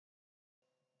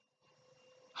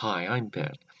Hi, I'm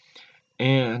Ben.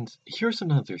 And here's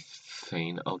another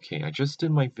thing. Okay, I just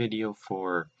did my video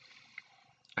for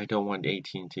I don't want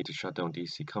AT&T to shut down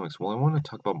DC Comics. Well, I want to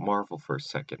talk about Marvel for a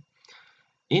second.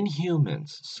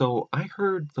 Inhumans. So I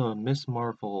heard the Miss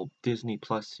Marvel Disney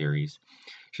Plus series.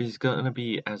 She's gonna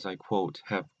be, as I quote,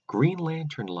 have Green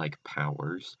Lantern-like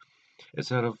powers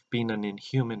instead of being an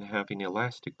Inhuman having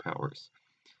elastic powers.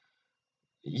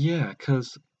 Yeah,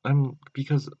 because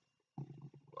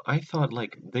I thought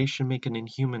like they should make an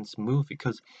Inhumans movie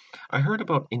because I heard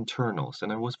about Internals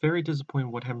and I was very disappointed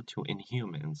what happened to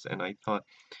Inhumans and I thought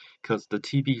because the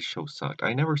TV show sucked.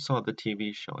 I never saw the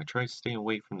TV show. I tried staying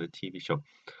away from the TV show.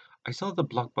 I saw the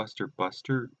Blockbuster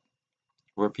Buster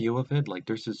review of it. Like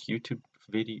there's this YouTube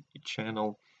video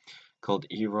channel called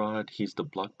Erod. He's the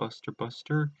Blockbuster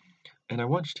Buster, and I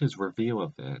watched his review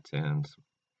of it, and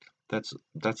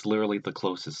that's literally the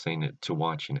closest thing to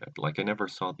watching it. Like I never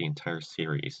saw the entire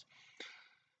series.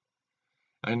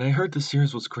 And I heard the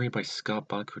series was created by Scott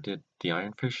Buck, who did the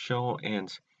Iron Fist show.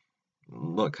 And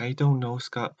look, I don't know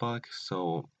Scott Buck,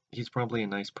 so he's probably a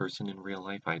nice person in real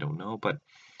life. I don't know. But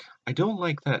I don't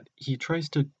like that he tries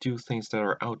to do things that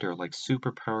are out there, like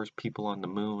superpowers, people on the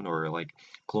moon, or like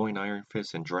glowing Iron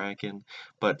Fist and Dragon.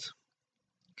 But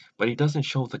he doesn't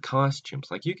show the costumes.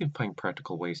 Like you can find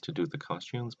practical ways to do the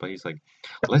costumes, but he's like,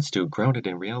 let's do grounded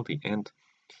in reality. And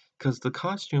because the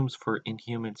costumes for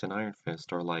Inhumans and Iron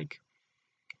Fist are like,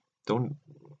 don't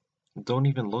don't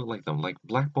even look like them. Like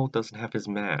Black Bolt doesn't have his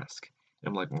mask.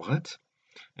 I'm like, what?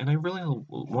 And I really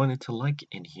wanted to like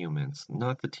Inhumans,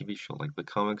 not the TV show, like the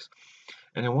comics.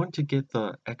 And I wanted to get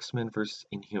the X-Men vs.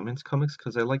 Inhumans comics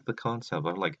because I like the concept.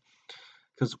 I'm like,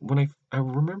 because when I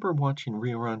remember watching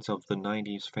reruns of the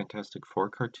 '90s Fantastic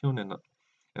Four cartoon, and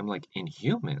I'm like,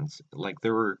 Inhumans, like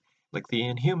there were like the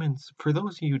Inhumans. For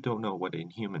those of you who don't know what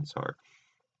Inhumans are,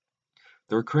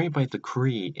 they were created by the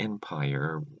Kree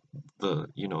Empire,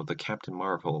 the Captain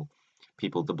Marvel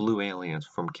people, the blue aliens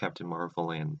from Captain Marvel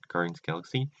and Guardians of the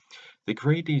Galaxy. They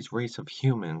create these race of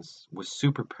humans with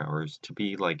superpowers to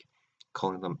be like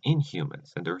calling them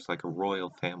Inhumans, and there's like a royal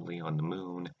family on the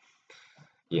moon.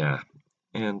 Yeah,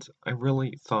 and I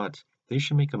really thought they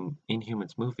should make an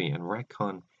Inhumans movie and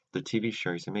retcon the TV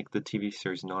series and make the TV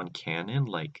series non-canon.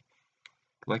 Like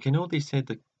I know they said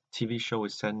the TV show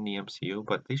is set in the MCU,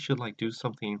 but they should like do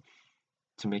something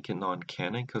to make it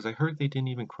non-canon because I heard they didn't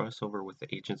even cross over with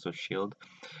the Agents of Shield,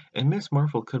 and Miss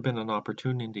Marvel could have been an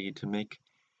opportunity to make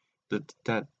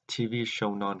that TV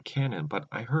show non-canon. But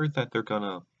I heard that they're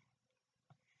gonna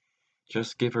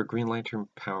just give her Green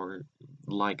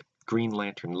Lantern-like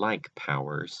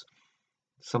powers,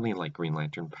 something like Green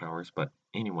Lantern powers. But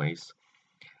anyways,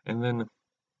 and then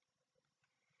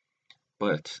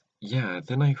but yeah,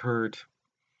 then I heard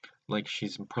like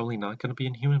she's probably not gonna be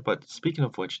Inhuman. But speaking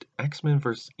of which, X-Men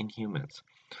vs. Inhumans.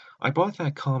 I bought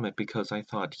that comic because I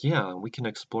thought, yeah, we can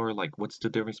explore like what's the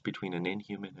difference between an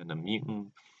Inhuman and a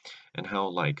mutant, and how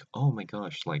like, oh my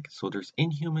gosh, like so there's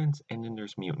Inhumans and then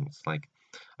there's mutants. Like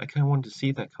I kind of wanted to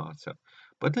see that concept.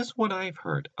 But this is what I've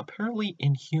heard. Apparently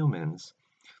Inhumans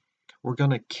were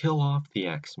gonna kill off the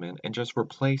X-Men and just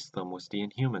replace them with the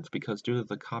Inhumans because due to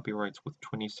the copyrights with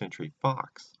 20th Century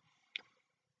Fox.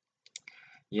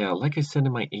 Yeah, like I said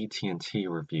in my AT&T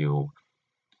review,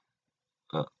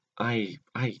 Uh,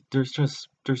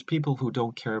 there's people who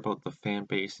don't care about the fan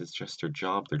base. It's just their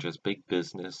job. They're just big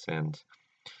business, and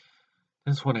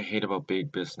that's what I hate about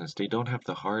big business. They don't have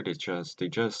the heart. They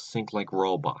just think like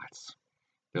robots.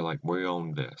 They're like, we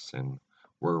own this, and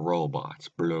we're robots.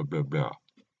 Blah blah blah.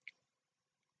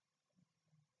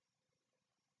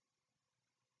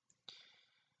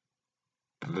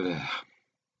 Blah.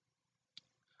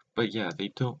 But yeah, they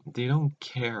don't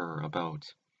care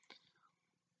about.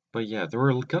 But yeah, they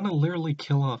were gonna literally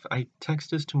kill off. I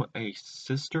text this to my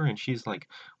sister, and she's like,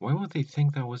 "Why would they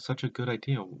think that was such a good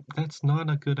idea? That's not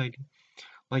a good idea."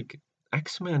 Like,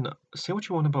 X-Men, say what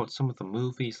you want about some of the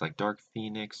movies, like Dark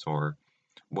Phoenix or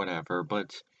whatever,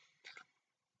 but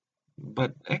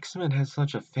X-Men has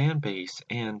such a fan base,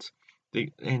 and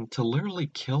to literally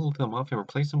kill them off and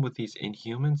replace them with these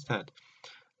Inhumans that,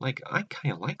 like, I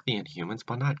kind of like the Inhumans,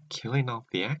 but not killing off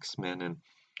the X-Men, and,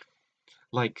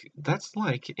 like, that's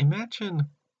like, imagine,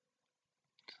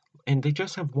 and they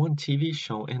just have one TV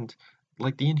show, and,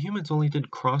 like, the Inhumans only did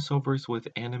crossovers with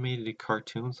animated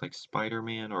cartoons like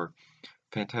Spider-Man or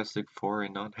Fantastic Four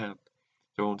and not have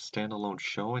their own standalone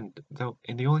show, and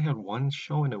they only had one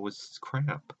show and it was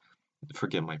crap.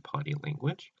 Forget my potty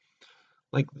language.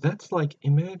 Like that's like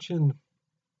imagine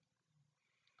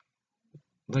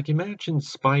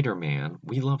Spider-Man.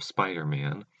 We love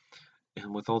Spider-Man,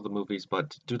 and with all the movies,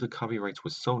 but due to copyrights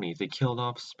with Sony, they killed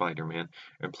off Spider-Man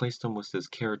and replaced him with this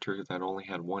character that only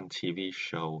had one TV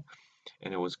show,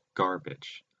 and it was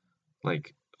garbage.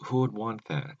 Like, who would want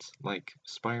that? Like,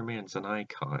 Spider-Man's an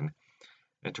icon,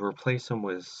 and to replace him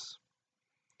with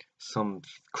some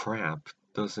crap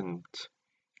doesn't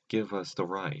give us the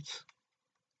right.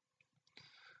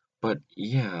 But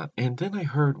yeah, and then I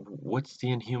heard what's the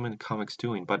Inhuman comics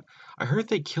doing, but I heard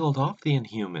they killed off the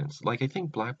Inhumans. Like I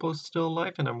think Black Bolt's still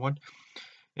alive, and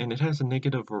it has a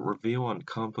negative review on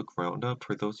Comic Book Roundup.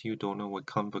 For those of you who don't know what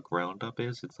Comic Book Roundup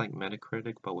is, it's like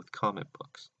Metacritic but with comic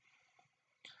books.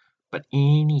 But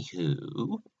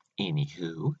anywho,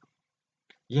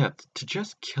 yeah, to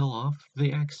just kill off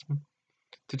the X,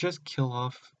 to just kill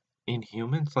off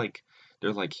Inhumans, like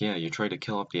they're like, yeah, you try to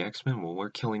kill off the X-Men, well, we're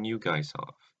killing you guys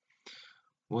off.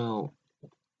 Well,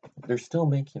 they're still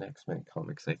making X-Men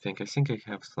comics, I think. I think I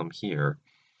have some here.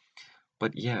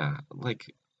 But yeah,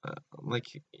 like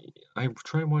I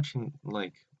tried watching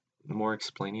like more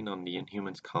explaining on the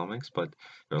Inhumans comics, but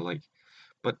they're like,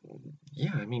 but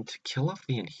yeah, I mean to kill off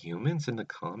the Inhumans in the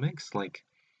comics, like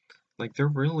they're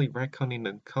really retconning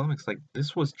the comics. Like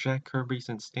this was Jack Kirby's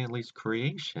and Stanley's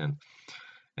creation,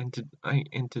 and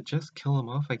to just kill them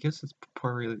off, I guess it's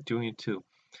partly doing it to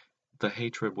the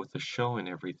hatred with the show and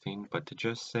everything. But to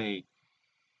just say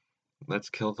let's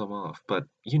kill them off. But,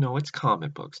 you know, it's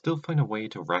comic books. Still find a way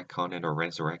to retcon it or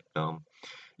resurrect them.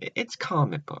 It's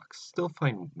comic books. Still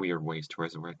find weird ways to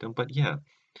resurrect them. But yeah,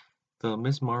 the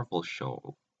Ms. Marvel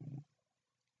show.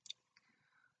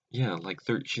 Yeah, like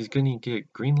she's gonna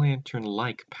get Green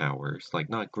Lantern-like powers. Like,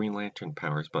 not Green Lantern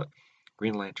powers, but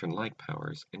Green Lantern-like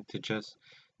powers. And to just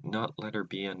not let her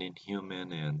be an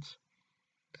Inhuman and...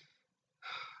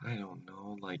 I don't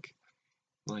know, like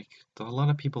a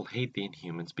lot of people hate the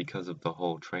Inhumans because of the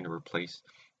whole trying to replace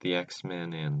the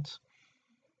X-Men, and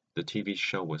the TV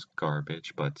show was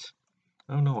garbage, but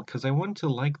I don't know, because I want to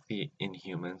like the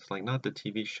Inhumans, like not the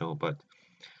TV show, but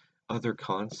other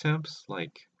concepts.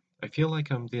 Like, I feel like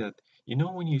I'm the, you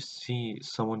know, when you see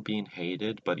someone being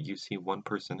hated, but you see one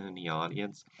person in the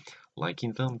audience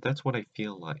liking them, that's what I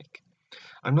feel like.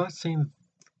 I'm not saying,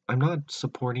 I'm not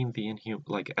supporting the Inhum,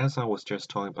 like, as I was just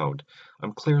talking about,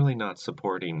 I'm clearly not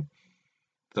supporting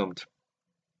them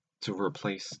to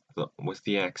replace with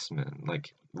the X-Men,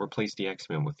 like, replace the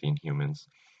X-Men with the Inhumans.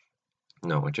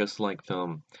 No, I just like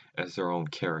them as their own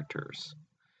characters.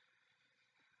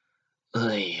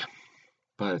 Ugh.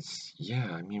 But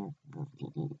yeah, I mean,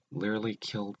 literally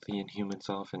killed the Inhumans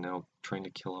off and now trying to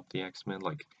kill off the X-Men.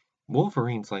 Like,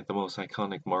 Wolverine's like the most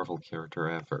iconic Marvel character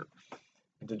ever.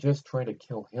 To just try to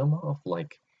kill him off,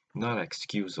 like, not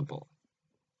excusable.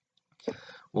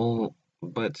 Well,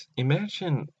 but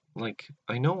imagine, like,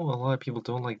 I know a lot of people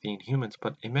don't like the Inhumans,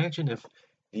 but imagine if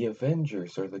the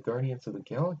Avengers or the Guardians of the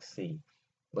Galaxy,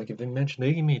 like, if they mentioned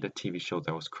they made a TV show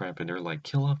that was crap and they're like,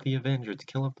 kill off the Avengers,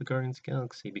 kill off the Guardians of the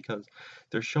Galaxy because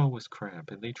their show was crap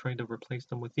and they tried to replace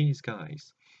them with these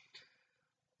guys.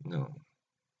 No.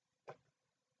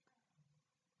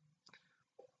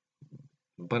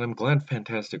 But I'm glad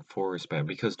Fantastic Four is bad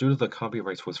because due to the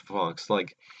copyrights with Fox,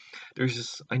 like, there's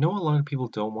this, I know a lot of people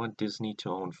don't want Disney to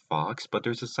own Fox, but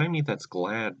there's a side of me that's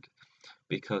glad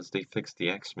because they fixed the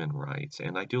X-Men rights,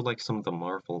 and I do like some of the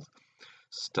Marvel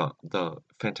stuff, the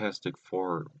Fantastic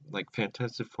Four, like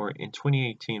Fantastic Four, in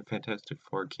 2018, Fantastic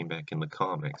Four came back in the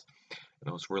comics, and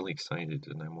I was really excited,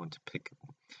 and I wanted to pick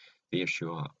the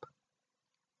issue up.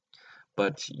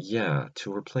 But yeah,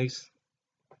 to replace,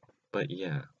 but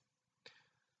yeah,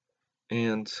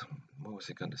 and what was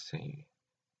I gonna say?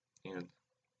 And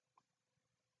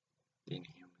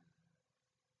Inhuman.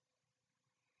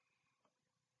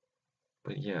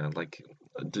 But yeah, like,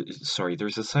 sorry,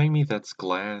 there's a side of me that's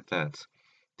glad that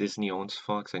Disney owns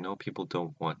Fox. I know people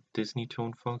don't want Disney to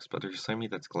own Fox, but there's a side of me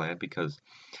that's glad because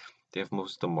they have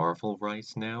most of the Marvel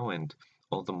rights now, and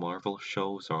all the Marvel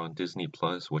shows are on Disney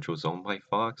Plus, which was owned by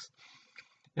Fox.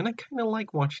 And I kind of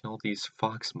like watching all these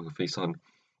Fox movies on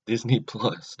Disney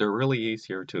Plus. They're really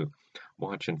easier to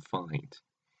watch and find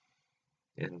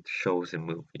in shows and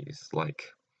movies. Like,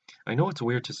 I know it's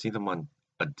weird to see them on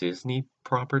a Disney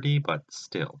property, but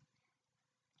still.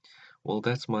 Well,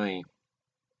 that's my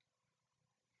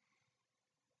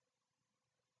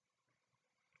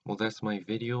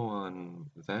video on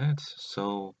that.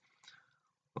 So,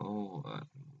 oh,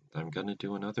 I'm gonna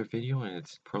do another video, and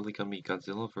it's probably gonna be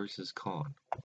Godzilla versus Kong.